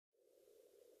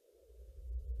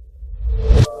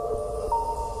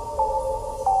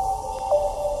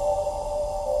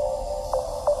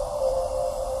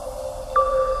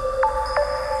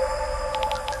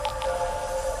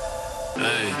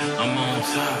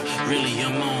really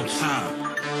I'm on top.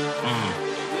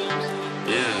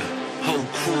 Yeah, whole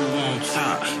crew on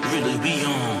top, really we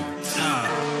on top.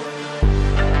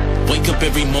 Wake up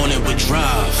every morning with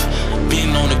drive.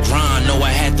 Been on the grind, know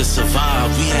I had to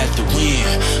survive. We had to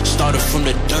win. Started from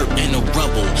the dirt and the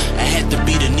rubble. I had to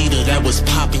be the needle that was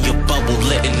popping your bubble,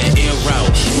 letting the air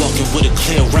out, walking with a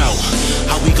clear route.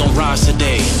 How we gon' rise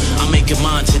today? I'm making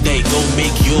mine today, go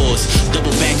make yours.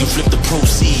 Double back and flip the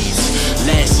proceeds.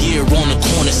 Last year on the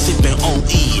corner sipping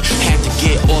OE. Had to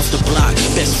get off the block.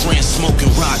 Best friend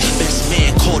smoking rock. Best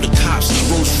man called the cops.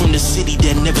 Rose from the city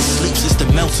that never sleeps, it's the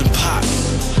melting pot.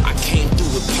 I came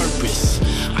through with purpose.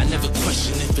 I never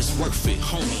question if it's worth it,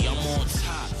 homie, I'm on top.